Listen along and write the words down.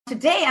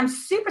today I'm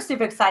super,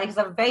 super excited because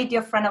I have a very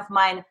dear friend of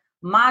mine,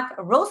 Mark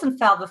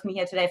Rosenfeld, with me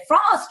here today from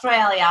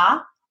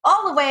Australia,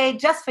 all the way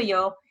just for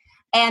you.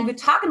 And we're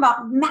talking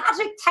about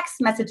magic text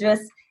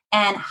messages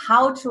and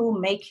how to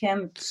make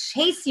him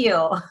chase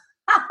you.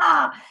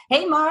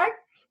 Hey, Mark.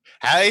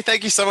 Hey,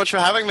 thank you so much for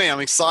having me. I'm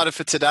excited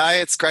for today.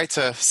 It's great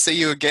to see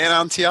you again,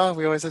 Antia.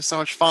 We always have so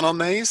much fun on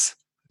these.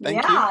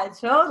 Thank you. Yeah,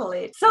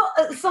 totally. So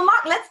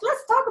Mark, let's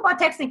talk about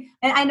texting.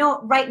 And I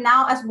know right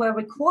now, as we're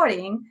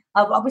recording,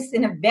 obviously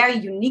in a very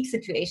unique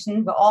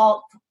situation. We're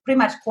all pretty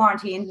much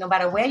quarantined, no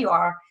matter where you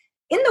are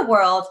in the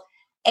world.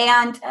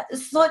 And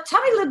so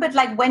tell me a little bit,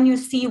 like when you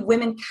see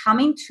women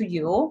coming to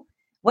you,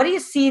 what do you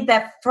see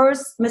the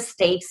first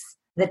mistakes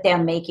that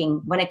they're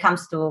making when it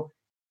comes to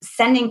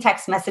sending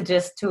text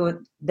messages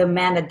to the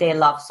man that they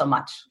love so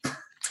much?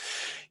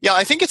 Yeah,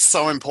 I think it's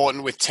so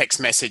important with text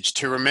message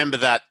to remember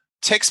that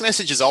text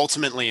message is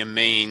ultimately a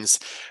means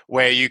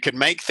where you could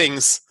make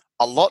things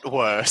a lot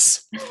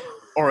worse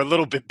or a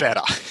little bit better.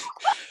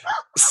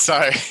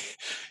 So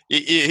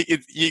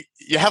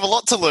you have a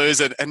lot to lose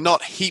and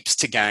not heaps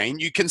to gain.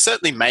 You can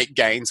certainly make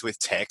gains with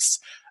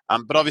text,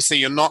 but obviously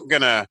you're not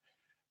going to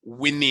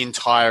win the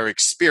entire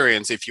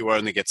experience if you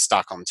only get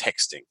stuck on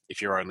texting,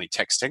 if you're only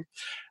texting.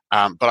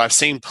 But I've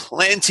seen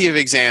plenty of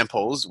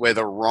examples where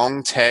the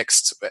wrong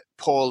text,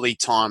 poorly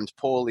timed,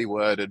 poorly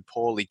worded,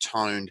 poorly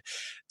toned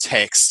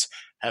text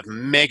have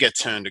mega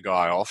turned a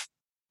guy off.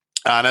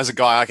 And as a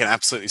guy, I can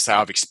absolutely say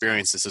I've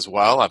experienced this as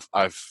well.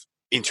 I've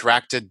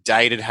interacted,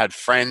 dated, had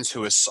friends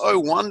who are so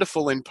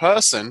wonderful in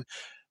person,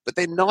 but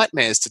they're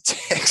nightmares to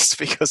text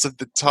because of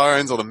the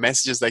tones or the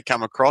messages they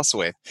come across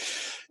with.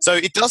 So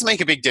it does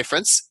make a big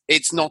difference.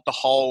 It's not the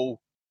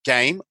whole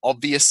game,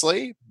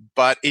 obviously,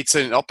 but it's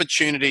an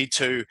opportunity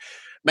to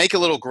make a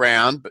little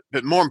ground,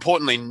 but more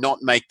importantly, not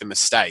make the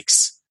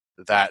mistakes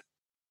that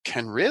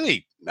can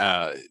really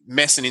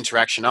mess an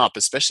interaction up,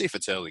 especially if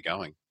it's early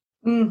going.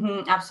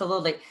 Mm-hmm,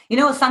 absolutely. You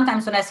know,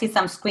 sometimes when I see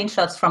some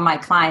screenshots from my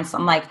clients,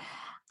 I'm like,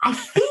 I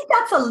think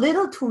that's a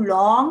little too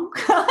long.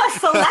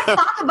 So let's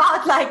talk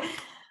about like,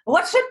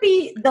 what should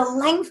be the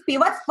length be?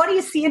 What do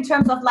you see in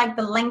terms of like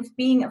the length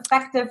being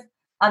effective?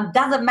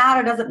 Does it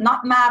matter? Does it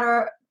not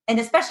matter? And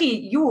especially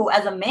you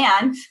as a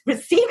man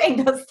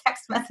receiving those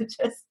text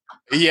messages.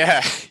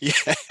 Yeah.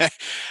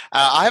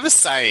 I have a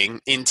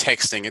saying in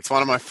texting. It's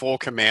one of my 4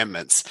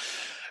 commandments,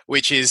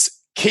 which is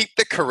keep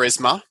the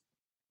charisma,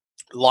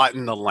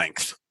 lighten the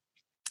length.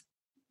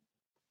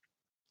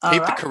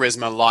 Keep the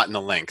charisma, lighten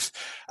the length.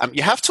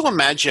 You have to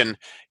imagine,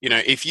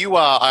 if you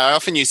are, I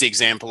often use the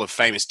example of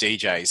famous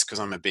DJs because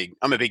I'm a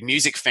big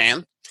music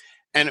fan.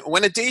 And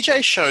when a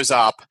DJ shows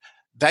up,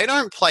 they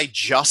don't play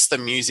just the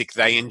music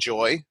they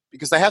enjoy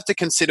because they have to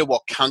consider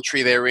what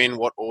country they're in,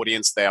 what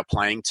audience they are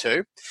playing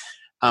to.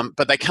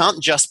 But they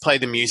can't just play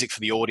the music for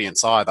the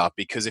audience either,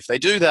 because if they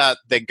do that,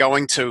 they're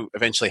going to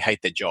eventually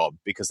hate their job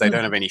because they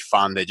don't have any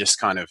fun. They're just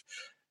kind of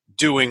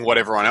doing what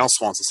everyone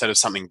else wants instead of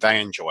something they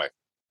enjoy.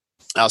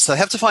 So they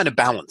have to find a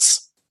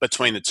balance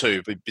between the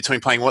two, between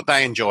playing what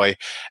they enjoy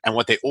and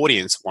what their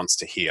audience wants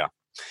to hear.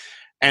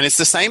 And it's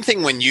the same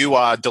thing when you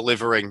are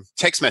delivering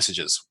text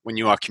messages, when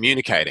you are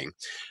communicating.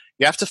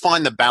 You have to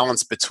find the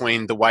balance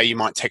between the way you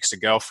might text a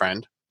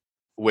girlfriend,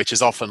 which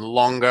is often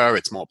longer,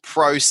 it's more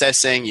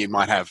processing, you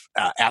might have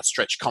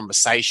outstretched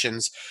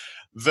conversations,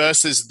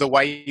 versus the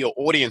way your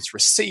audience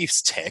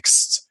receives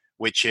text,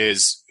 which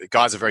is,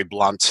 guys are very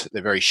blunt,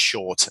 they're very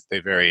short,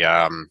 they're very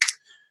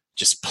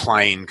just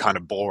plain kind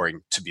of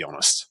boring, to be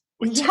honest,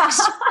 with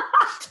text.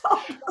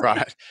 Totally.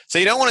 Right. So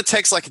you don't want to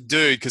text like a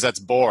dude because that's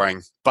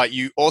boring, but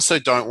you also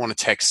don't want to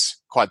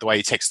text quite the way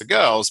you text the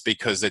girls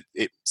because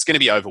it's going to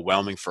be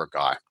overwhelming for a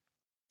guy.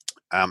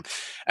 And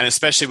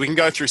especially, we can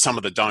go through some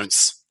of the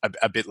don'ts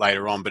a bit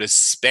later on, but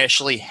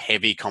especially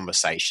heavy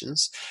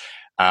conversations,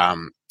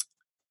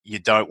 you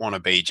don't want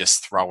to be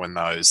just throwing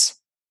those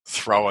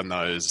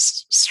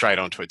straight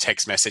onto a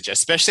text message,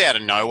 especially out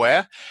of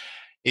nowhere.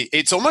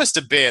 It's almost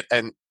a bit,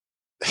 and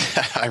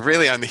I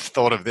really only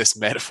thought of this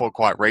metaphor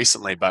quite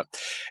recently, but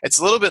it's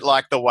a little bit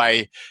like the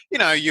way,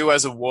 you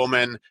as a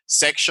woman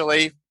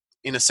sexually,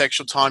 in a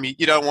sexual time,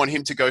 you don't want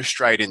him to go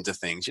straight into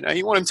things.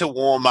 You want him to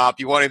warm up.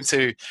 You want him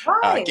to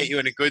get you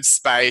in a good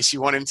space. You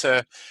want him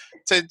to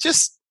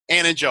just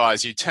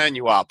energize you, turn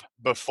you up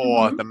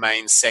before the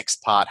main sex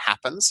part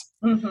happens.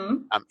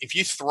 If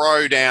you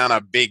throw down a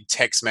big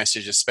text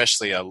message,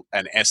 especially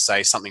an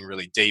essay, something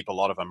really deep, a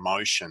lot of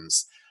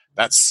emotions,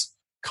 that's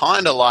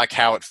kind of like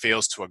how it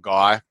feels to a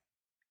guy,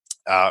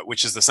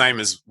 which is the same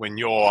as when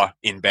you're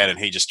in bed and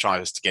he just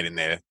tries to get in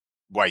there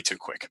way too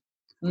quick.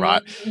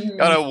 Right?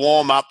 Got to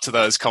warm up to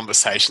those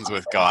conversations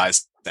with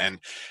guys. And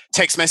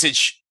text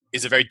message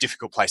is a very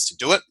difficult place to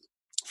do it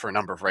for a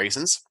number of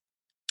reasons.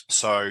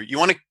 So you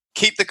want to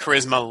keep the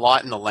charisma,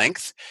 lighten the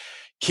length,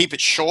 keep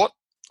it short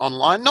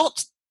online,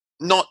 not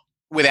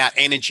without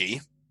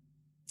energy.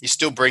 You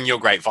still bring your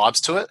great vibes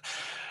to it,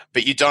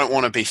 but you don't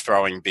want to be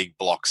throwing big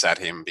blocks at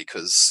him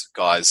because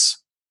guys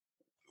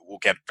will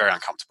get very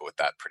uncomfortable with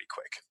that pretty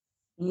quick.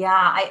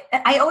 Yeah,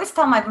 I always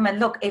tell my women,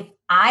 look, if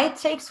I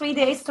take 3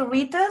 days to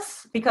read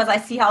this because I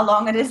see how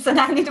long it is and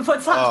I need to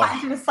put some time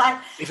Oh, to the side.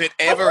 if it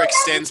ever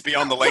extends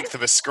beyond the length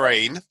of a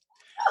screen,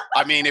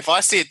 I mean, if I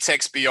see a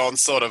text beyond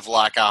sort of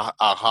like a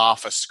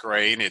half a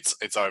screen, it's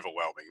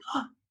overwhelming.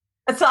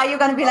 So are you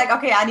going to be like,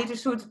 okay, I need to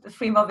shoot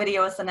 3 more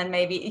videos and then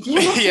maybe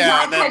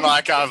Yeah, and then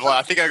like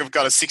I think I've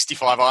got a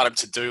 65 item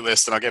to-do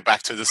list, and I'll get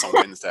back to this on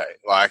Wednesday.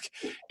 Like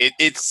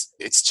it's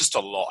just a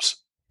lot.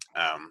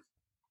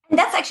 And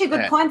that's actually a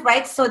good Yeah. point,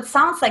 right? So it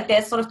sounds like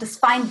there's sort of this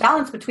fine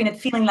balance between it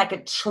feeling like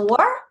a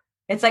chore.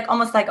 It's like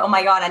almost like, oh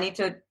my God, I need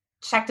to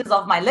check this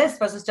off my list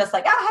versus just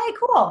like, oh, hey,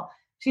 cool.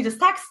 She just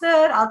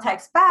texted, I'll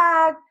text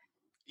back.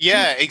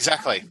 Yeah,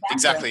 exactly.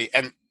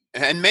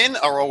 And men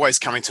are always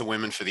coming to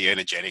women for the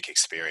energetic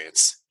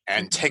experience,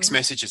 and text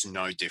message is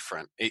no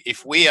different.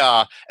 If we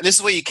are, and this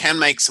is where you can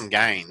make some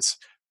gains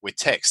with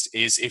text,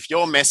 is if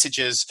your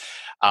messages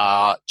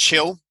are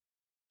chill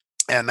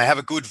and they have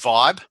a good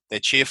vibe, they're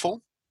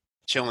cheerful,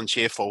 chill and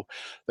cheerful,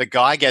 the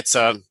guy gets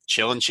a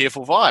chill and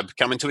cheerful vibe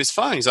coming to his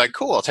phone. He's like,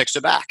 cool, I'll text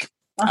her back.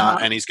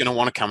 And he's going to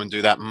want to come and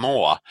do that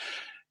more.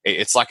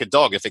 It's like a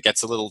dog. If it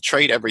gets a little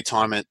treat every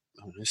time it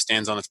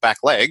stands on its back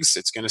legs,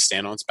 it's going to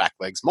stand on its back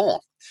legs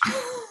more.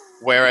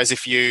 Whereas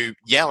if you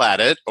yell at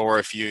it, or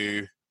if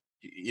if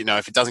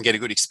it doesn't get a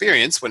good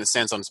experience when it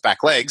stands on its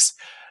back legs,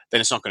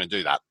 then it's not going to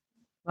do that.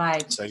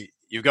 Right. So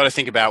you've got to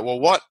think about, well,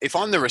 what if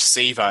I'm the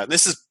receiver? And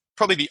this is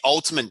probably the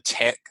ultimate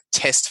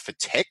test for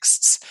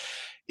texts,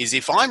 is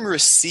if I'm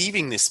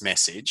receiving this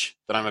message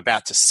that I'm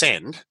about to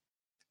send,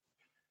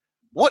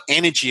 what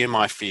energy am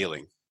I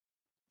feeling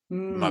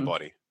in my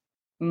body?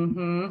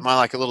 Mm-hmm. Am I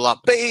like a little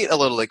upbeat, a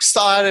little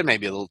excited,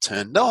 maybe a little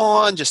turned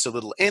on, just a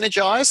little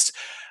energized?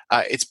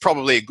 It's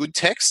probably a good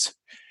text.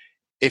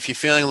 If you're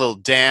feeling a little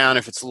down,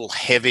 if it's a little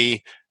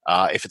heavy,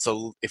 if it's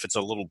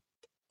a little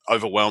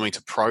overwhelming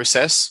to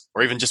process,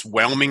 or even just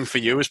whelming for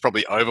you is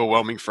probably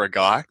overwhelming for a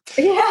guy.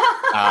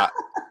 Yeah.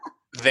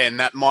 Then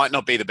that might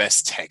not be the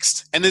best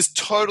text. And there's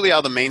totally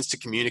other means to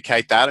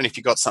communicate that. And if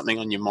you've got something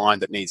on your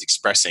mind that needs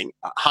expressing,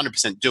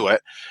 100% do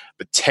it.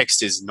 But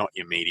text is not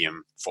your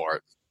medium for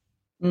it.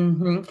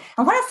 Mm-hmm.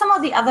 And what are some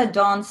of the other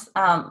don'ts,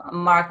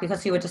 Mark,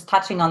 because you were just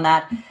touching on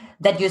that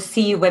you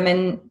see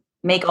women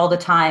make all the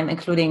time,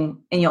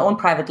 including in your own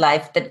private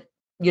life, that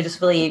you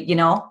just really,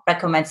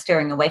 recommend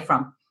steering away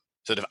from?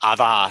 Sort of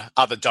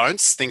other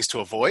don'ts, things to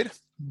avoid?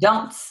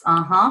 Don'ts.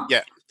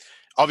 Yeah.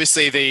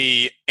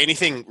 Obviously,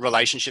 anything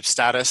relationship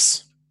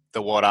status,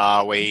 the what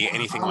are we,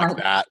 anything like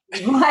that.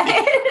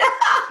 Right.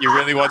 you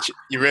really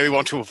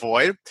want to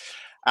avoid.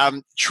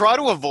 Try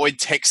to avoid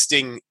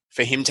texting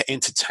for him to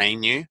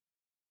entertain you.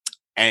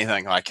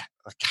 Anything like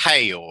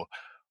hey, or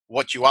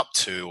what you up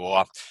to,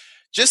 or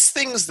just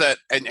things that,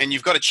 and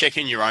you've got to check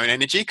in your own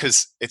energy,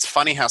 because it's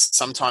funny how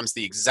sometimes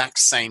the exact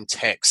same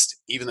text,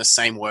 even the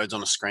same words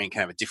on a screen,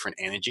 can have a different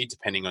energy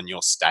depending on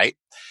your state.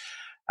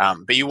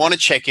 But you want to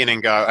check in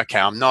and go, okay,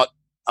 I'm not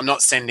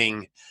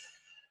sending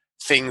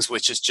things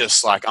which is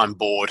just like, I'm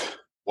bored,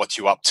 what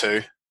you up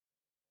to.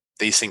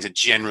 These things are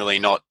generally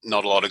not a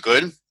lot of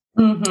good.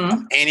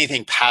 Mm-hmm.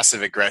 Anything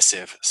passive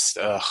aggressive.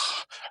 I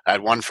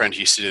had one friend who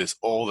used to do this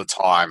all the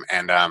time,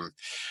 and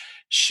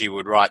she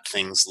would write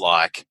things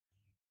like,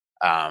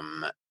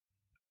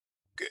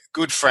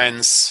 good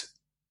friends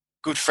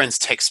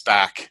text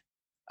back.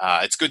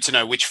 It's good to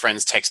know which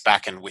friends text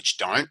back and which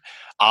don't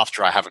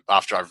after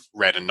I've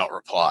read and not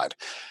replied.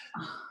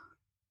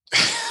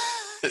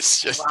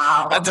 It's just,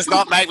 wow. That does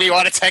not make me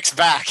want to text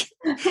back.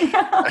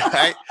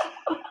 Okay?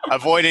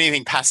 Avoid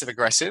anything passive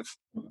aggressive.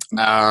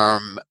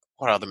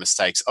 What are other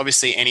mistakes?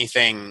 Obviously,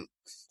 anything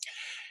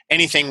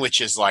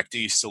which is like, do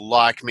you still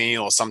like me?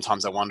 Or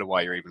sometimes I wonder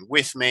why you're even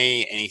with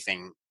me.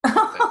 Anything.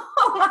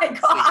 Oh my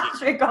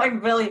gosh, we're going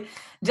really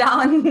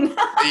down.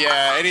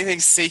 Yeah, anything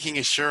seeking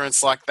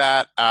assurance like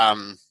that.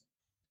 And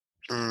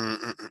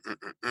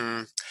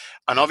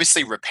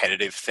obviously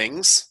repetitive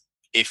things.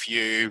 If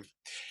you've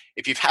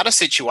had a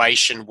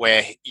situation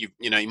where you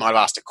might have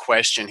asked a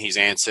question, he's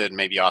answered,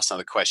 maybe you asked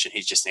another question,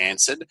 he's just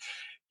answered,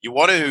 you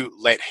want to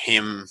let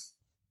him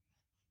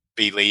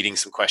be leading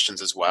some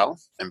questions as well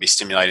and be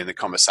stimulating the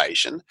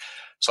conversation.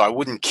 So I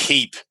wouldn't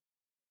keep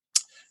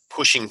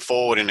pushing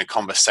forward in a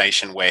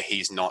conversation where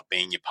he's not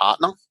being your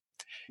partner.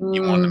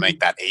 You want to make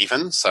that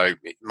even. So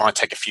it might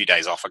take a few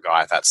days off a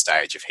guy at that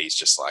stage if he's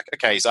just like,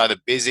 okay, he's either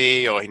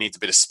busy or he needs a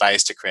bit of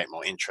space to create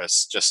more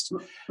interest. Just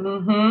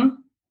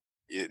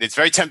It's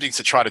very tempting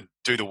to try to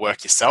do the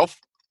work yourself.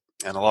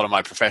 And a lot of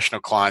my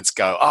professional clients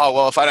go, oh,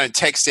 well, if I don't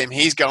text him,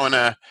 he's going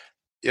to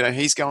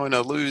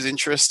lose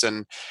interest.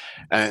 And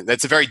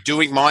that's a very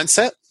doing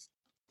mindset.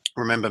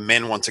 Remember,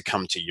 men want to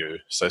come to you.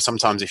 So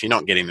sometimes if you're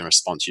not getting the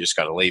response, you just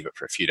got to leave it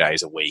for a few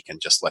days, a week,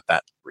 and just let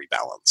that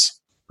rebalance.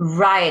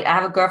 Right. I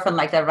have a girlfriend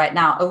like that right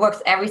now. It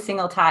works every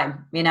single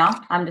time.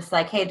 I'm just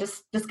like, hey,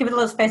 just give it a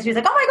little space. She's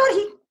like, oh my God,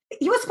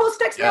 he was supposed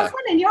to text me on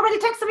Sunday and he already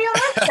texted me on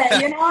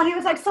Wednesday, and he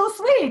was like so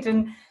sweet.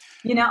 And,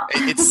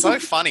 It's so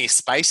funny.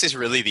 Space is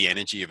really the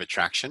energy of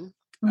attraction,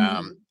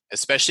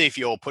 especially if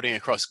you're putting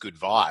across good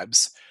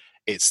vibes.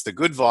 It's the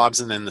good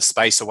vibes and then the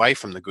space away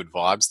from the good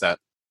vibes that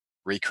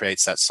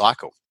recreates that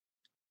cycle.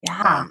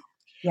 Yeah.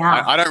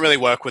 Yeah. I don't really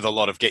work with a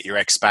lot of get your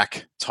ex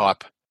back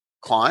type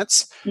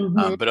clients,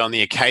 Mm-hmm. but on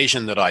the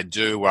occasion that I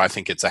do, where I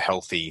think it's a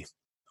healthy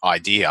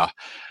idea,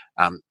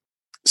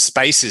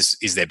 space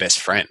is their best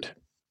friend.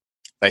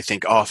 They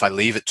think, oh, if I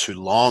leave it too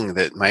long,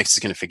 that my ex is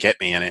going to forget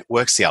me, and it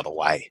works the other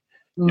way.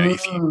 The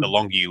Mm-hmm.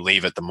 longer you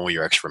leave it, the more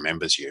your ex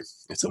remembers you.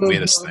 It's the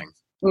weirdest Mm-hmm. thing.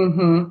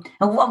 Mm-hmm.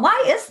 And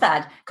why is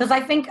that? Because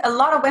I think a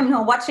lot of women who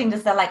are watching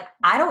this, they're like,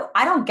 I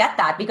don't get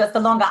that, because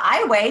the longer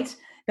I wait,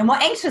 the more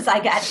anxious I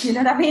get. You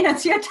know what I mean?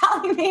 As you're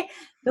telling me,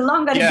 the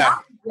longer the Yeah, guy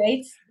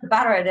waits, the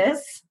better it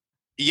is.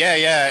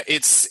 yeah.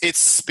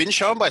 It's been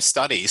shown by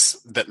studies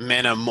that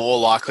men are more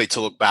likely to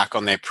look back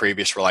on their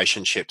previous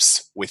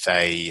relationships with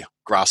a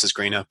grass is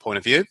greener point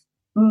of view.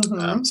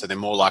 Mm-hmm. So they're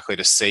more likely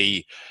to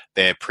see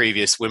their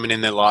previous women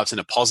in their lives in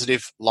a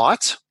positive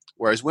light,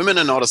 whereas women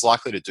are not as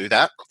likely to do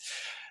that.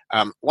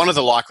 One of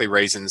the likely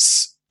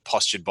reasons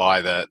postured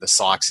by the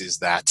psychs is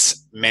that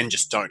men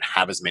just don't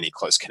have as many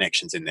close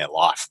connections in their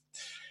life.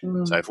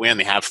 So if we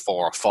only have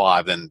 4 or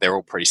 5, then they're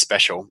all pretty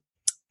special.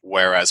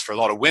 Whereas for a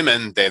lot of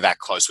women, they're that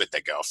close with their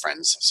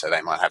girlfriends. So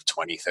they might have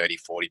 20, 30,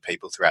 40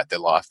 people throughout their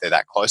life they're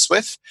that close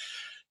with.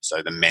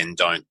 So the men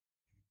don't,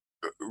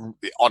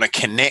 on a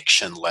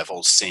connection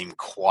level, seem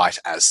quite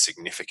as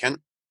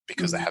significant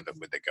because they have them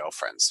with their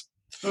girlfriends.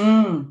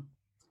 Mm.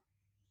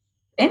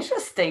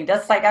 Interesting.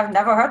 That's like, I've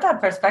never heard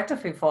that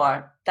perspective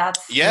before.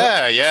 That's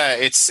Yeah.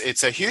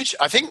 It's a huge.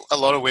 I think a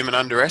lot of women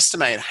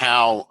underestimate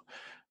how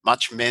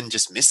much men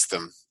just miss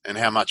them and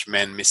how much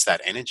men miss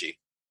that energy.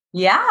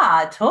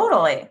 yeah,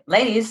 totally.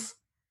 Ladies,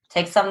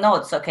 take some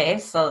notes, okay?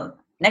 So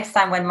next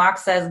time when Mark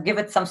says give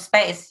it some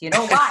space, you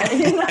know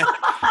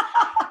why?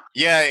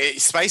 Yeah,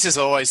 space is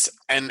always,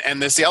 and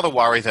there's the other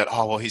worry that,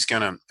 oh well, he's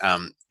going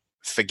to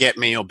forget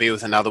me or be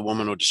with another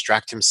woman or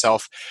distract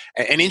himself.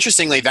 And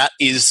interestingly, that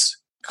is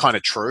kind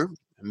of true.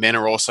 Men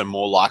are also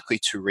more likely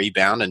to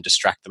rebound and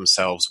distract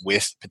themselves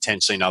with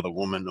potentially another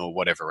woman or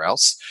whatever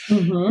else.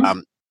 Mm-hmm.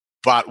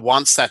 But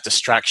once that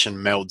distraction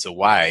melds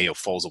away or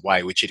falls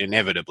away, which it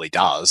inevitably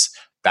does,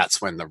 that's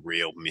when the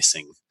real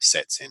missing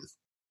sets in.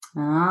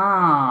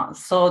 Ah,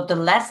 so the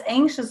less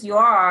anxious you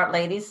are,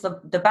 ladies,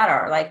 the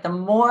better. Like the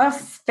more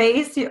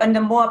space you and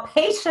the more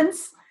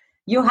patience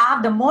you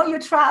have, the more you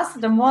trust,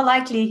 the more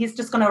likely he's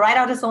just going to ride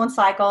out his own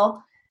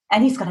cycle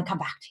and he's going to come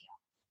back to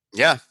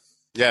Yeah,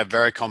 yeah,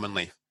 very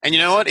commonly. And you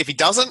know what? If he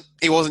doesn't,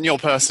 he wasn't your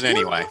person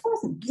anyway.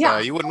 you. So Yeah.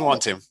 you wouldn't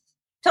want him.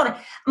 Totally.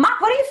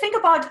 Mark, what do you think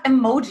about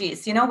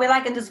emojis? You know, we're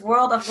like in this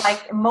world of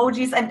like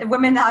emojis, and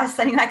women are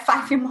sending like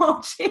 5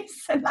 emojis.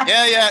 And like,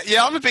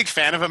 Yeah. I'm a big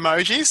fan of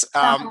emojis.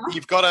 uh-huh.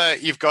 You've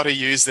got to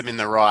use them in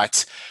the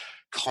right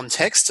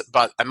context,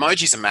 but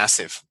emojis are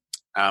massive,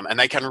 and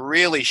they can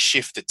really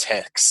shift the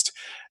text.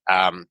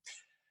 Um,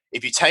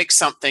 if you take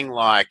something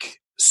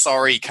like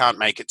 "Sorry, can't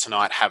make it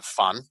tonight. Have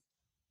fun,"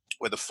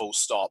 with a full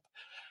stop,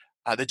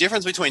 the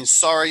difference between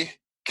 "Sorry,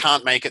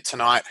 can't make it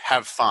tonight.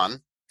 Have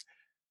fun"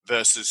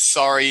 versus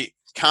 "Sorry,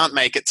 can't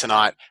make it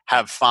tonight.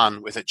 Have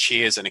fun" with a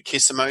cheers and a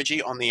kiss emoji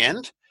on the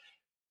end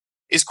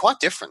is quite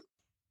different.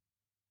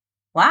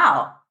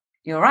 Wow,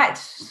 you're right.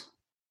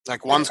 Like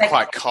It's one's like,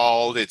 quite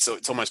cold, it's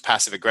almost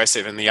passive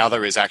aggressive, and the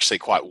other is actually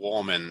quite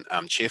warm and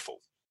cheerful.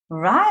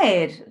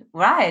 right.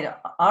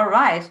 All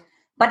right.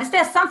 But is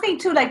there something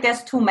too, like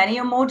there's too many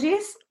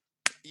emojis?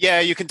 Yeah,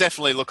 you can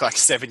definitely look like a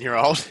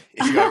 7-year-old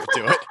if you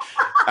overdo it.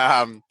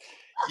 Um,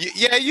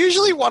 yeah,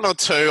 usually 1 or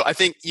 2. I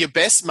think your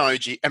best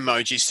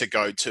emojis to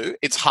go to.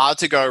 It's hard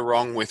to go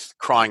wrong with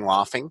crying,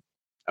 laughing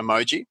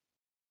emoji.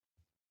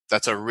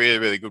 That's a really,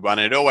 really good one.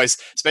 And it always,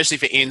 especially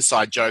for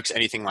inside jokes,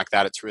 anything like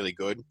that, it's really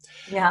good.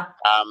 Yeah.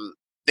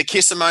 The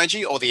kiss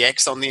emoji or the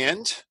X on the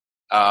end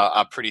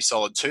are pretty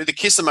solid too. The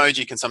kiss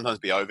emoji can sometimes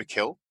be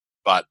overkill,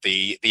 but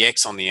the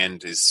X on the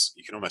end is,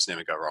 you can almost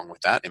never go wrong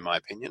with that, in my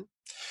opinion.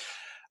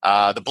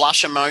 The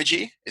blush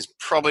emoji is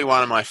probably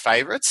one of my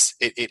favorites.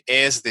 It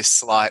airs this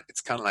slight,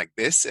 it's kind of like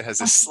this. It has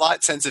a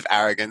slight sense of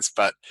arrogance,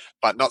 but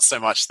not so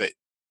much that,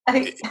 I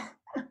it, think,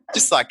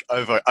 just like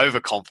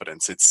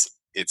overconfidence.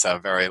 It's a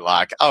very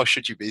like, oh,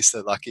 should you be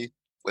so lucky,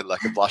 with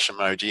like a blush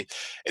emoji.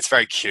 It's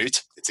very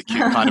cute. It's a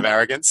cute kind of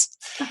arrogance.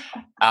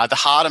 The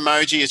heart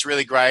emoji is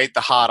really great.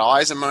 The heart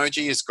eyes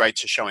emoji is great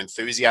to show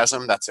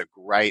enthusiasm. That's a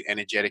great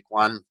energetic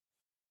one.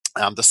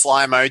 The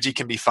sly emoji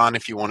can be fun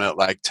if you want to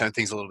like turn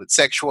things a little bit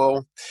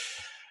sexual.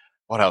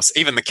 What else?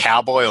 Even the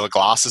cowboy or the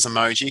glasses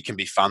emoji can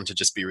be fun to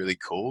just be really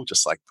cool.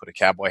 Just like put a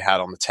cowboy hat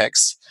on the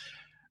text.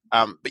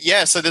 But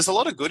yeah, so there's a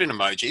lot of good in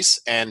emojis,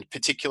 and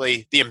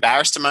particularly the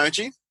embarrassed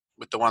emoji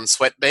with the one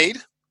sweat bead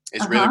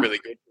is really, uh-huh. really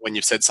good when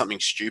you've said something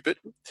stupid.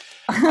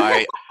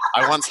 I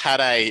I once had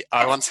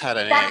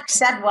an ex.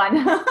 That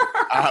one.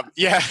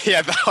 Yeah,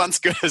 that one's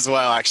good as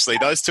well. Actually,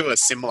 those two are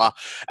similar.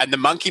 And the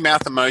monkey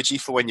mouth emoji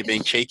for when you're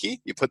being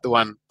cheeky, you put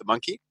the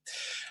monkey.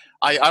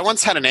 I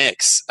once had an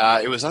ex.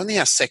 It was only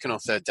our second or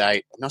third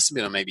date. It must have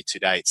been on maybe 2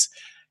 dates,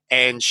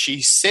 and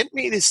she sent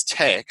me this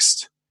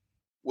text,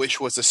 which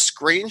was a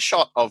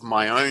screenshot of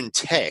my own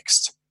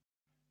text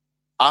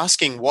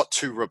asking what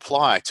to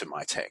reply to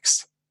my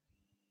text.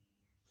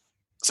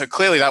 So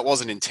clearly that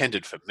wasn't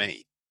intended for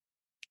me.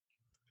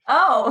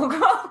 Oh,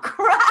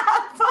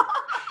 crap.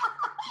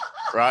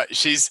 Right?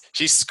 She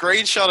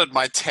screenshotted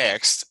my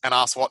text and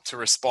asked what to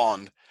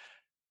respond.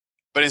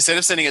 But instead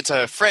of sending it to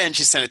her friend,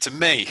 she sent it to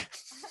me.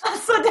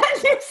 So then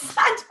you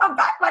sent her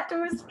back what to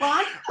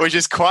respond? Which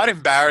is quite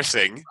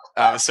embarrassing,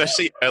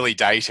 especially early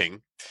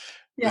dating.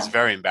 It was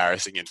very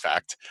embarrassing, in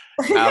fact.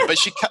 But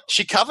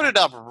she covered it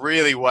up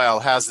really well.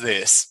 How's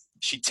this?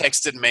 She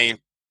texted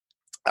me,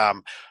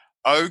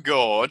 oh,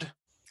 God,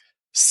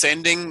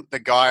 sending the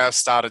guy I've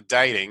started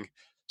dating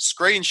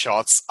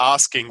screenshots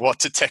asking what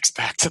to text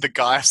back to the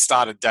guy I've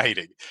started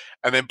dating,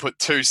 and then put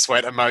 2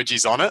 sweat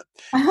emojis on it,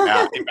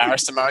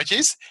 embarrassed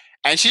emojis.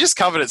 And she just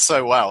covered it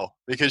so well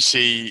because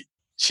she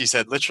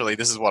said, literally,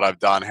 this is what I've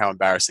done. How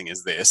embarrassing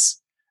is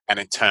this? And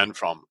it turned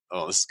from,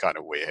 oh, this is kind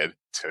of weird,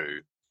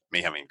 to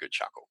me having a good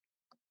chuckle.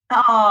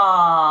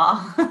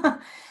 Oh,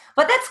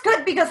 but that's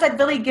good because that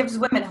really gives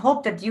women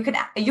hope that you can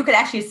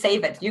actually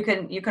save it. You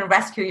can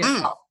rescue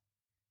yourself,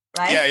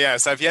 right? Yeah.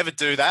 So if you ever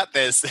do that,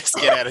 there's this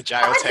get out of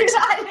jail text.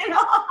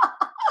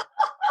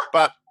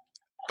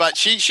 But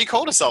she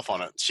called herself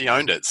on it. She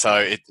owned it, so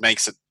it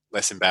makes it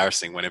less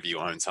embarrassing whenever you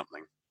own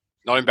something.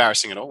 Not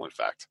embarrassing at all, in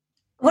fact.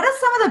 What are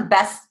some of the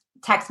best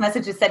text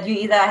messages that you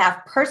either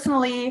have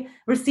personally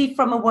received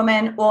from a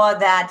woman or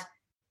that,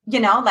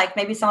 like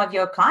maybe some of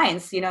your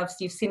clients, if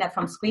you've seen it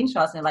from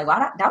screenshots and you're like,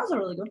 wow, that was a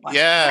really good one.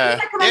 Yeah,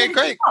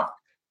 great.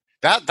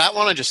 That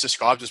one I just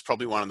described was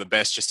probably one of the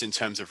best just in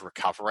terms of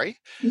recovery.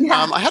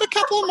 Yeah. I had a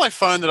couple on my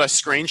phone that I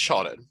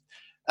screenshotted.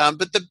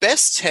 But the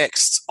best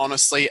texts,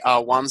 honestly,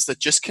 are ones that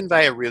just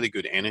convey a really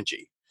good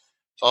energy.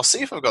 So I'll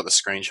see if I've got the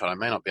screenshot. I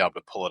may not be able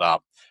to pull it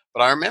up.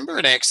 But I remember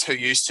an ex who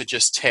used to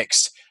just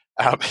text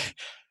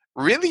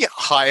really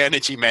high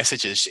energy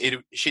messages.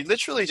 She'd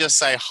literally just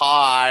say,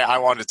 hi, I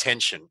want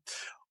attention,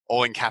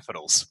 all in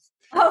capitals.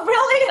 Oh,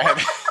 really?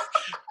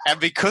 And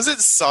because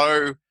it's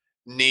so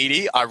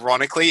needy,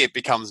 ironically, it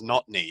becomes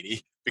not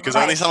needy. Because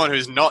only someone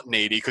who's not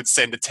needy could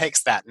send a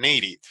text that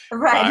needy.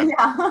 Right.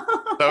 Yeah.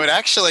 So it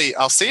actually,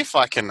 I'll see if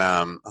I can,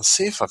 I'll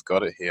see if I've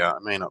got it here. I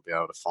may not be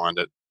able to find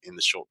it in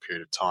the short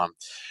period of time.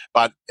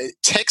 But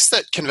texts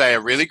that convey a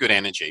really good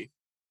energy,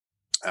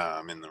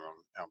 in the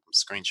wrong album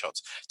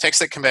screenshots,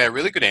 texts that convey a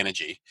really good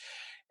energy.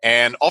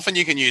 And often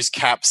you can use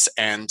caps,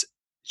 and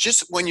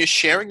just when you're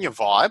sharing your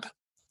vibe,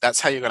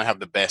 that's how you're going to have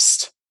the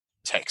best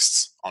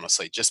texts,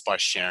 honestly, just by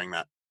sharing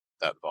that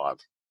vibe.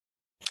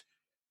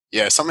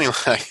 Yeah, something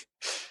like,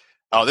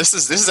 oh, this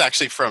is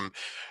actually from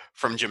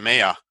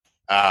Jamia,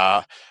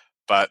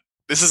 but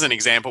this is an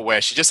example where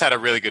she just had a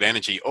really good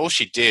energy. All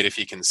she did, if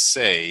you can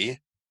see,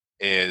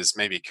 is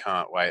maybe you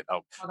can't wait.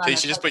 Oh,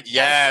 she just put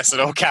yes in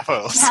all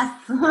capitals,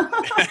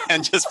 yes.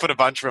 And just put a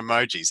bunch of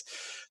emojis.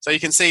 So you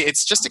can see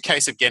it's just a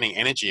case of getting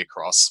energy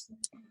across.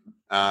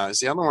 Is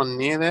the other one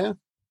near there?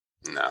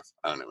 No,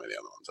 I don't know where the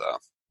other ones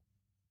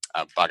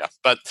are. Bugger.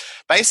 But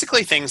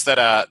basically things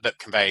that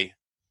convey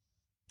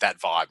that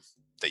vibe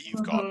that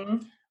you've got.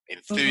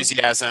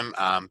 Enthusiasm.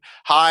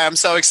 Hi, I'm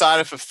so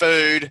excited for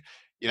food,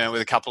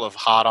 with a couple of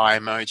heart eye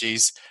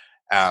emojis.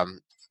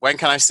 When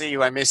can I see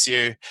you? I miss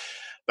you.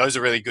 Those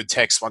are really good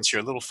texts once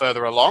you're a little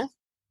further along.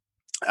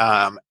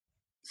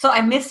 So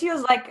I miss you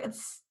is like,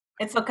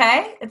 it's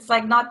okay? It's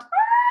like not...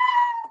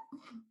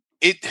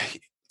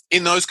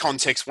 In those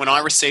contexts, when I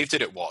received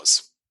it, it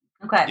was.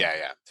 Okay.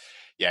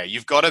 Yeah.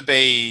 You've got to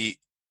be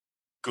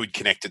good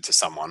connected to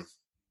someone.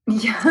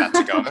 Yeah. For that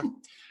to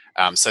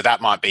go. So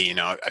that might be,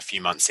 a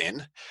few months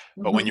in.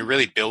 But when you're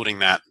really building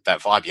that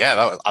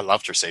vibe, I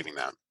loved receiving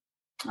that.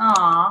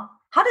 Aw.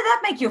 How did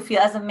that make you feel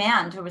as a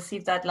man to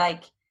receive that,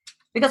 like...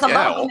 Because a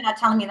lot of women are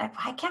telling me, like,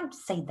 I can't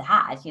say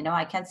that,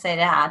 I can't say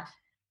that.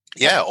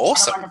 Yeah,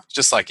 awesome.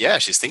 Just like,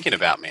 she's thinking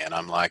about me, and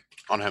I'm like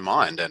on her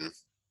mind. And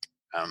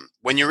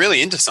when you're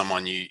really into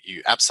someone, you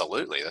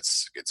absolutely,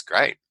 it's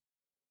great.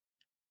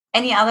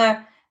 Any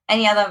other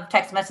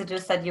text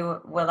messages that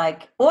you were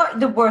like, or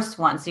the worst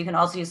ones? You can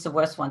also use the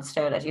worst ones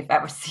too that you've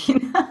ever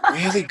seen.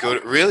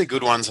 really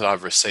good ones that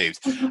I've received.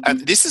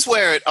 And this is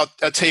where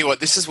I'll tell you what.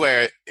 This is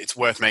where it's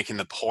worth making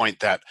the point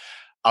that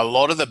a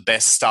lot of the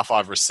best stuff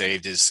I've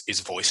received is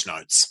voice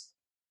notes.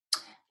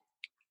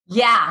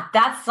 Yeah,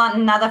 that's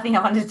another thing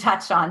I wanted to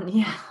touch on.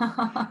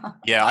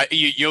 Yeah.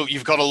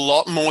 You've got a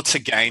lot more to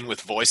gain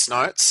with voice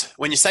notes.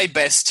 When you say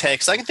best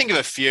text, I can think of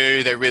a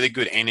few. They're really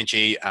good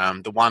energy.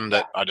 The one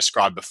that I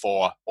described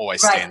before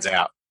always stands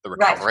out, the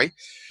recovery.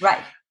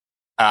 Right.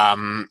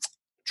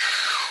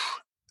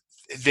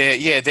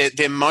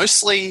 They're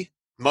mostly,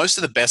 most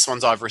of the best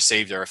ones I've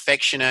received are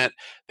affectionate.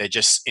 They're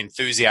just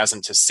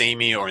enthusiasm to see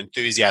me or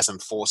enthusiasm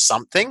for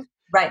something.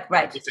 Right.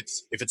 If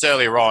it's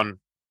earlier on,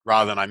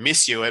 rather than I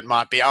miss you, it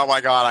might be, oh my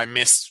God, I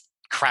miss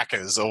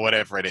crackers or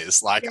whatever it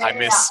is. Like I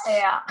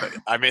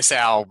miss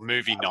our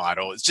movie night,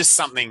 or it's just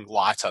something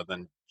lighter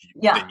than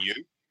you.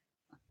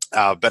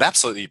 But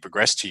absolutely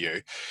progress to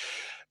you.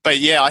 But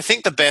I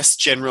think the best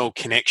general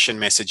connection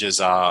messages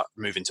are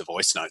move into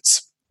voice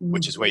notes,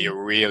 which is where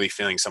you're really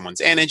feeling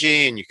someone's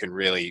energy and you can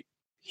really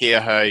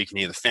hear her, you can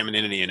hear the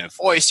femininity in her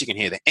voice, you can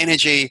hear the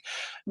energy.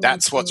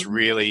 That's what's Mhm.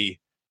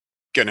 really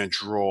going to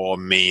draw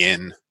me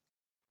in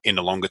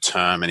the longer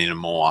term and in a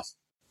more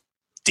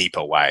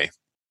deeper way.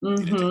 In a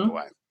deeper Mm-hmm.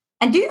 way.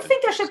 And do you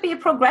think there should be a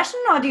progression,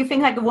 or do you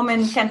think like a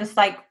woman can just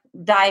like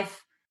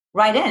dive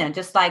right in and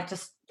just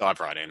Dive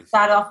right in.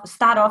 start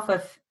off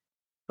with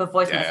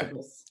voice Yeah,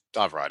 messages?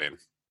 dive right in.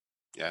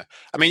 Yeah.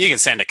 I mean, you can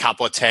send a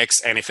couple of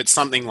texts, and if it's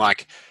something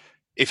like,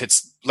 if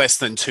it's less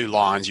than 2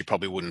 lines, you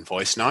probably wouldn't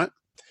voice note,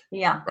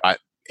 Yeah. right?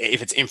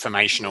 If it's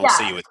informational,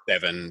 see Yeah. you at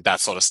 7, that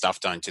sort of stuff,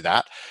 don't do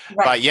that.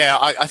 Right. But yeah,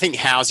 I think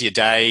how's your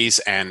days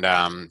and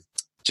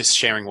just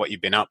sharing what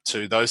you've been up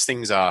to, those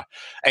things are,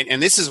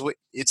 and this is,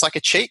 it's like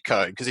a cheat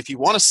code, because if you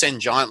want to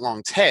send giant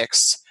long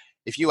texts,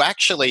 if you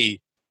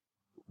actually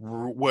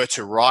were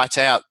to write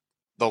out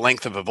the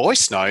length of a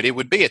voice note, it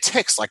would be a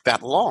text like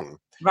that long.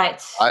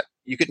 Right.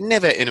 You could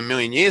never in a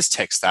million years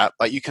text that,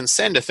 but you can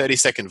send a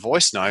 30-second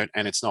voice note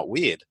and it's not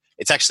weird.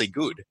 It's actually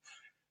good.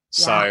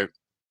 So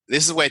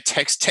this is where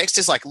text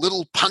is like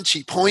little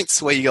punchy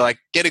points where you like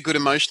get a good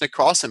emotion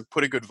across and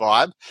put a good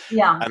vibe,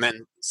 Yeah. and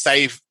then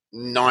save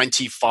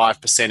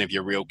 95% of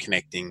your real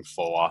connecting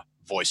for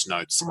voice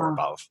notes or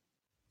above.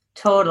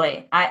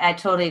 Totally. I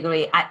totally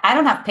agree. I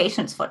don't have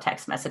patience for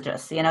text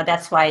messages. You know,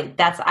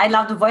 I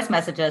love the voice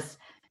messages,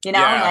 you know,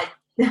 Yeah. like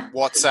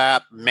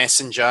WhatsApp,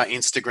 Messenger,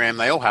 Instagram,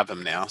 they all have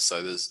them now.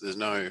 So there's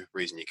no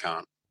reason you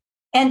can't.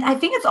 And I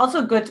think it's also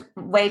a good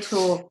way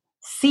to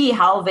see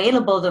how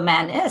available the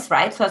man is,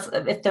 right? So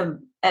if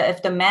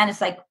the man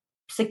is like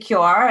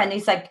secure and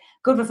he's like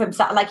good with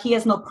himself, like he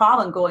has no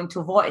problem going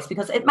to voice,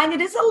 because it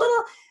is a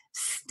little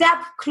step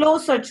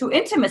closer to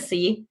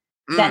intimacy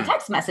than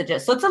text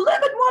messages. So it's a little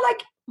bit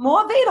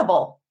more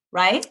available,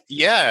 right?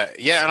 Yeah.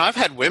 And I've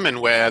had women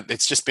where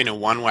it's just been a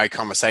one-way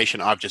conversation.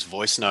 I've just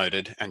voice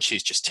noted and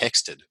she's just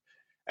texted.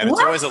 And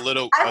it's always a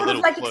little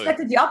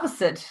expected the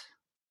opposite.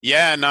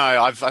 Yeah, no,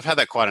 I've had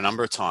that quite a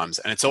number of times,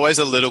 and it's always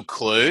a little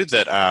clue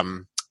that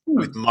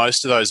with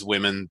most of those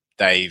women,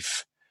 they've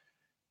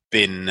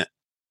been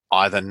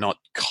either not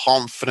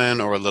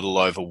confident or a little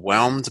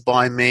overwhelmed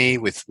by me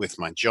with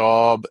my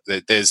job.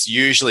 There's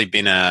usually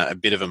been a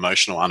bit of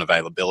emotional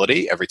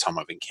unavailability every time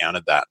I've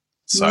encountered that.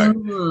 So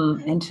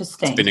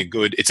interesting.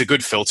 It's a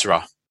good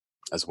filterer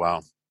as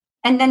well.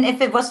 And then if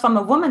it was from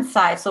a woman's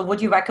side, so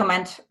would you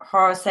recommend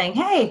her saying,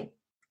 "Hey,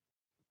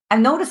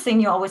 I'm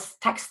noticing you're always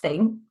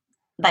texting.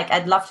 Like,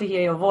 I'd love to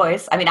hear your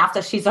voice." I mean,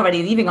 after she's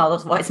already leaving all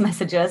those voice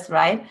messages,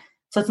 right?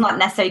 So it's not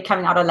necessarily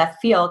coming out of left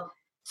field.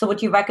 So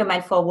would you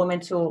recommend for a woman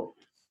to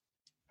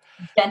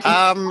gently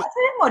him,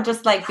 or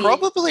just like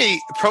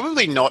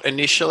probably not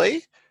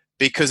initially,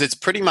 because it's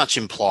pretty much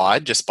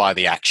implied just by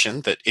the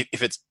action that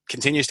if it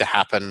continues to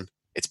happen,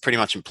 it's pretty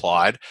much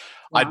implied.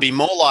 Yeah. I'd be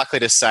more likely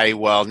to say,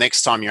 well,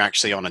 next time you're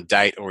actually on a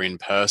date or in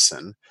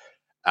person,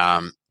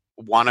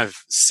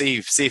 see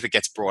if it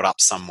gets brought up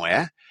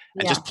somewhere,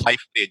 and just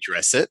playfully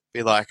address it.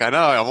 Be like, I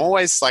know I'm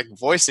always like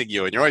voicing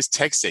you and you're always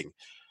texting,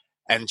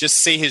 and just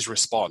see his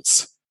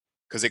response.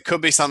 Because it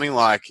could be something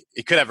like,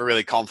 it could have a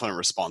really confident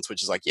response,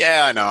 which is like,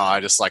 yeah, I know,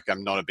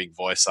 I'm not a big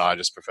voicer, I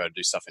just prefer to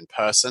do stuff in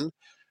person.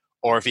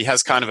 Or if he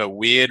has kind of a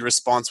weird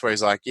response where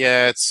he's like,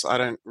 yeah,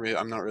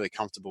 I'm not really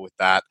comfortable with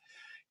that.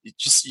 You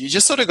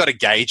just sort of got to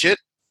gauge it,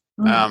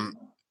 and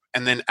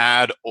then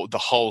add the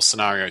whole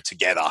scenario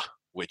together,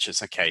 which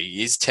is, okay,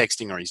 he's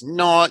texting or he's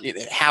not.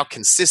 How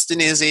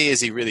consistent is he?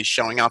 Is he really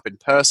showing up in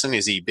person?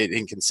 Is he a bit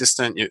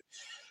inconsistent?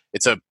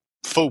 It's a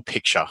full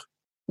picture,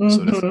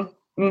 sort of.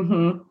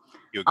 Mm-hmm.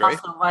 You agree?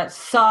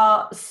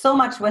 Awesome. So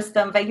much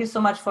wisdom. Thank you so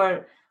much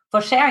for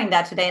sharing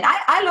that today. And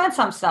I learned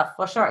some stuff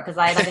for sure, because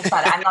like I said,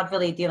 I'm not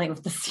really dealing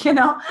with this, you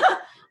know.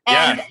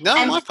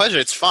 My pleasure.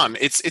 It's fun.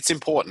 It's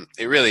important.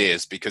 It really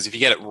is, because if you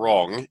get it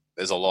wrong,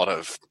 there's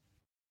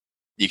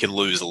you can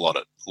lose a lot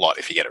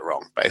if you get it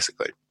wrong,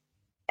 basically.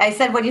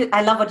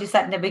 I love what you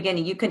said in the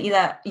beginning. You can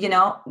either,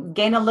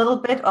 gain a little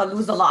bit or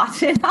lose a lot.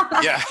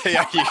 Yeah.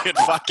 You can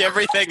fuck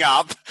everything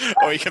up,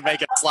 or you can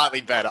make it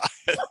slightly better.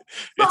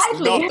 It's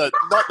not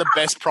the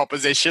best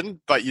proposition,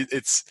 but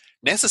it's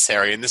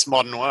necessary in this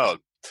modern world.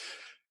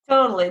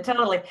 Totally.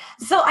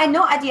 So I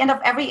know at the end of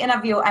every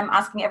interview, I'm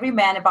asking every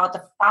man about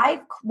the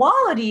 5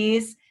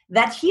 qualities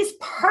that he's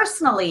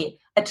personally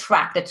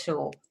attracted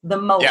to the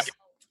most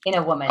in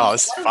a woman. Oh,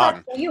 it's fun. What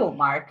is that for you,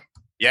 Mark?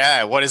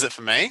 Yeah, what is it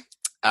for me?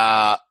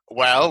 Well,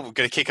 we're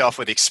going to kick off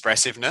with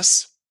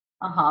expressiveness.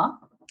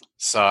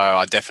 So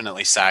I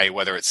definitely say,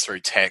 whether it's through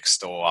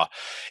text or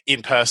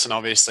in person,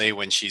 obviously,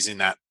 when she's in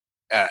that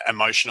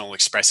emotional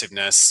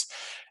expressiveness,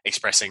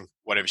 expressing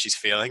whatever she's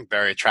feeling,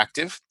 very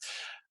attractive.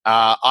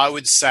 I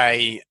would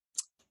say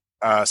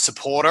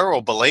supporter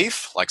or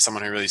belief, like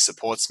someone who really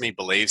supports me,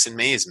 believes in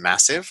me, is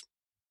massive.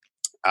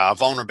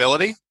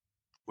 Vulnerability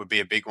would be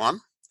a big one.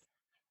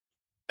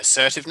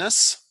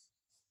 Assertiveness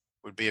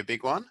would be a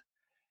big one.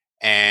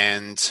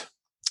 And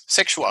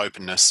sexual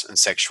openness and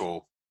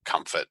sexual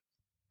comfort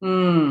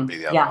would be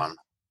the other one.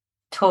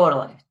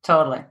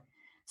 Totally.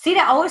 See,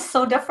 they're always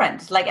so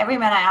different. Like every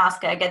man I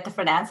ask, I get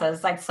different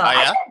answers. Like, so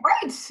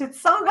great.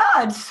 It's so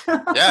good.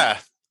 Yeah.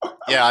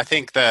 Yeah, I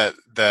think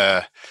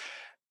the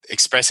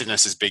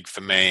expressiveness is big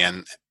for me,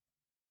 and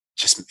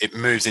just it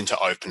moves into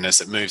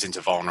openness, it moves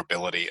into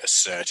vulnerability.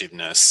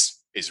 Assertiveness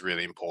is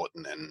really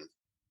important, and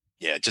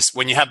yeah, just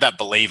when you have that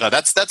believer,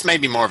 that's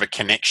maybe more of a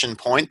connection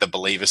point, the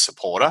believer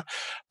supporter.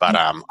 But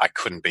I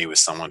couldn't be with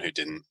someone who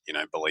didn't,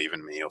 believe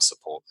in me or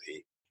support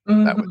me.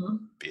 That would Hmm.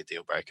 be a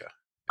deal breaker.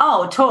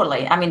 Oh,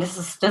 totally. I mean, this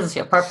is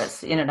your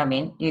purpose. You know what I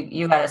mean?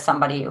 You got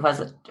somebody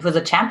who's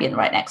a champion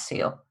right next to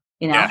you.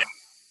 You know. Yeah.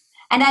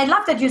 And I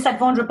love that you said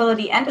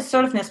vulnerability and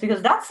assertiveness,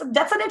 because that's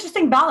an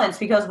interesting balance,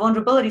 because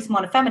vulnerability is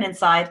more on the feminine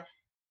side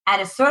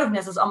and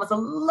assertiveness is almost a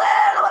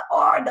little bit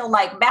more the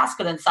like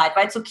masculine side,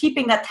 right? So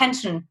keeping that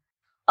tension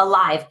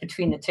alive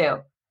between the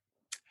two.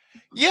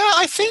 Yeah,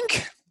 I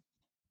think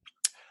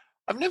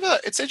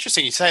it's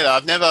interesting you say that.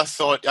 I've never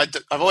thought,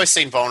 I've always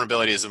seen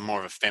vulnerability as a more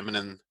of a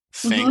feminine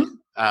thing.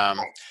 Mm-hmm.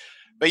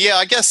 But yeah,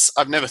 I guess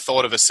I've never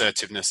thought of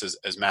assertiveness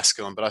as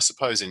masculine, but I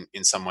suppose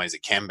in some ways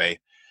it can be.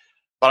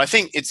 But I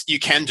think you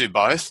can do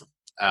both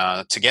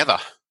together.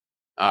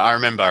 I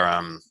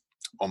remember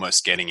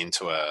almost getting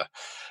into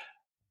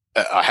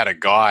I had a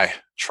guy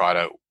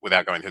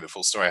without going through the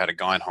full story, I had a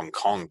guy in Hong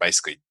Kong,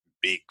 basically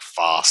big,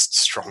 fast,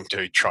 strong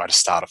dude, try to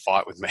start a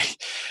fight with me.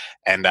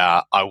 And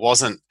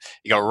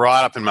he got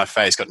right up in my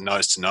face, got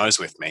nose to nose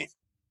with me,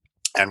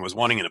 and was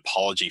wanting an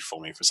apology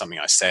for me for something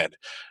I said.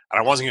 And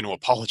I wasn't going to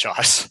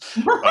apologize,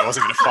 but I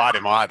wasn't going to fight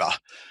him either.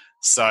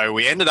 So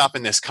we ended up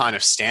in this kind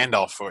of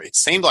standoff for, it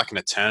seemed like an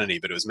eternity,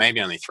 but it was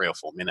maybe only 3 or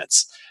 4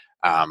 minutes.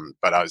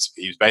 But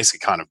he was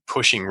basically kind of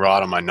pushing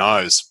right on my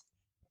nose.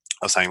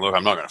 I was saying, look,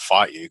 I'm not going to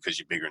fight you because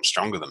you're bigger and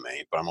stronger than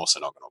me, but I'm also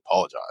not going to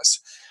apologize.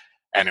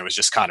 And it was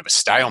just kind of a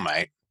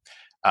stalemate.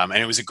 And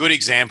it was a good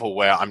example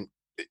where I'm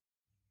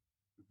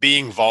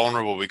being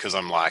vulnerable because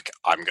I'm like,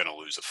 I'm going to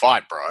lose a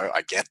fight, bro.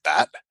 I get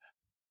that.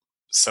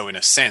 So in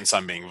a sense,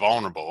 I'm being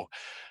vulnerable,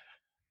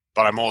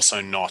 but I'm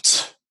also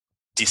not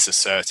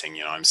disasserting.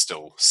 I'm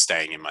still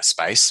staying in my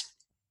space.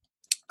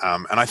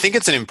 And I think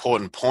it's an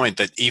important point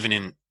that even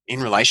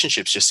in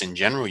relationships, just in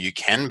general, you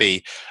can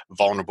be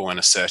vulnerable and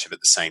assertive at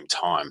the same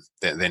time.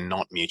 They're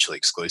not mutually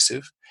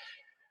exclusive.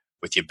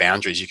 With your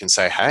boundaries, you can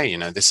say, hey,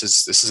 this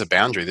is a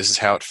boundary. This is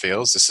how it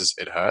feels.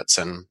 It hurts,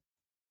 and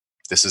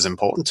this is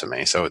important to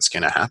me. So it's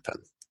going to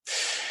happen.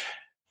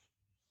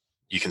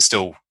 You can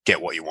still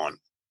get what you want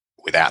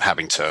without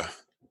having to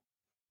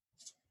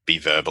be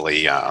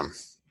verbally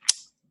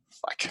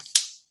like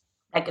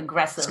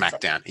aggressive.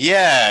 smackdown.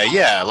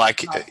 Yeah.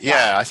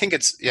 I think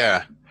it's,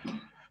 yeah.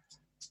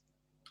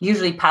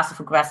 Usually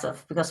passive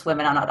aggressive, because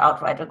women are not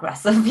outright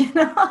aggressive,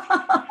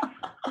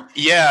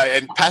 Yeah,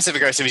 and passive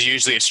aggressive is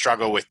usually a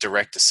struggle with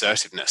direct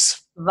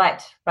assertiveness.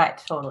 Right,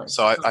 totally.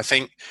 So I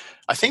think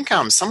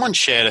someone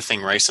shared a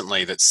thing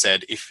recently that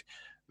said if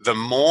the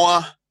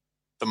more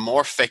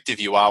effective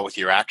you are with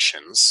your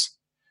actions,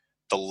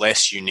 the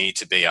less you need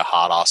to be a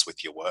hard ass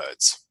with your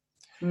words.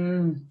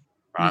 Mm.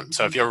 Right. Mm-hmm.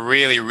 So if you're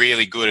really,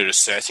 really good at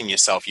asserting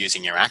yourself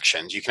using your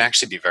actions, you can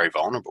actually be very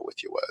vulnerable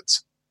with your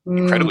words.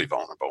 Incredibly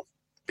vulnerable,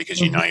 because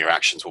you know your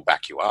actions will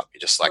back you up. You're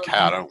just like, hey,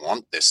 I don't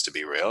want this to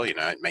be real.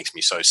 It makes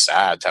me so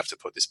sad to have to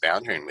put this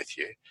boundary in with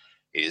you.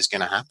 It is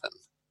going to happen.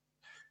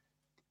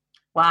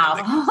 Wow.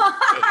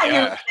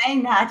 You're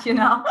saying that,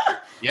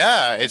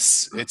 Yeah,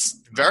 it's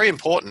very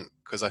important,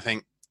 because I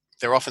think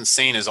they're often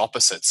seen as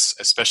opposites,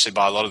 especially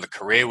by a lot of the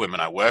career women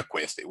I work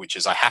with, which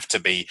is I have to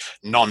be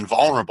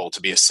non-vulnerable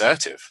to be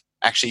assertive.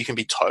 Actually, you can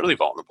be totally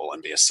vulnerable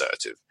and be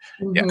assertive.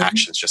 Mm-hmm. Your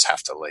actions just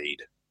have to lead.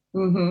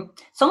 Mm-hmm.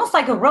 It's almost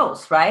like a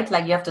rose, right?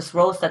 Like you have this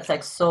rose that's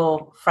like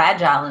so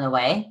fragile in a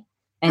way,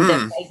 and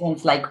the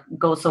fragrance like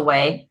goes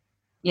away,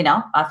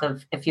 after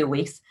a few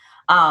weeks.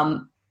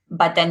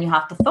 But then you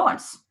have the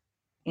thorns,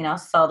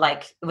 so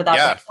like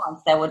without the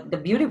thorns, the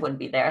beauty wouldn't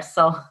be there.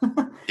 So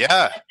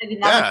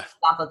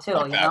example too,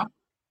 like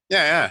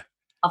Yeah.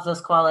 Of those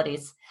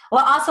qualities.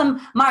 Well,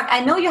 awesome. Mark, I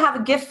know you have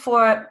a gift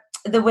for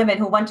the women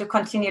who want to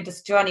continue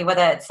this journey,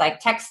 whether it's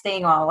like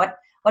texting or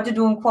what to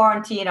do in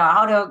quarantine, or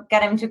how to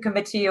get them to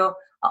commit to you,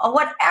 or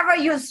whatever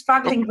you're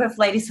struggling with,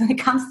 ladies, when it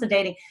comes to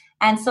dating.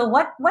 And so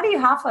what do you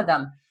have for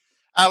them?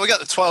 We got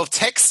the 12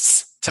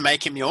 texts to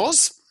make him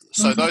yours.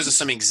 So those are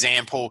some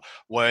example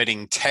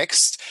wording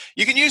texts.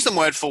 You can use them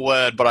word for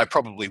word, but I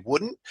probably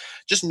wouldn't.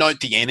 Just note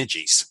the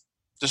energies.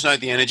 Just note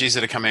the energies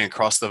that are coming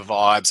across, the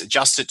vibes.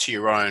 Adjust it to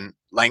your own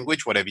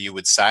language, whatever you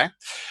would say.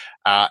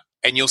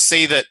 And you'll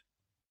see that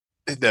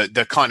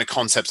the kind of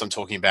concepts I'm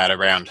talking about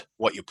around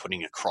what you're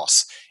putting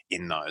across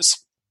in those.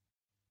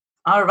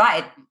 All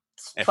right.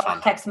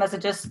 12 text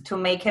messages to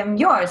make him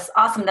yours.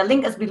 Awesome. The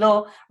link is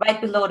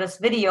right below this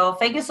video.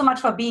 Thank you so much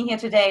for being here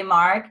today,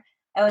 Mark.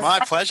 It was my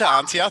pleasure,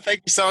 Antia.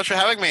 Thank you so much for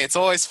having me. It's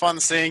always fun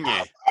seeing you.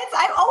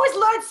 I've always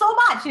learned so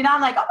much.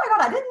 I'm like, oh my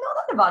God, I didn't know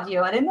that about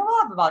you. I didn't know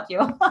that about you.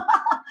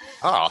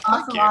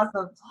 Thank you.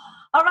 Awesome.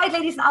 All right,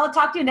 ladies, I will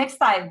talk to you next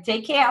time.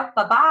 Take care.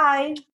 Bye-bye.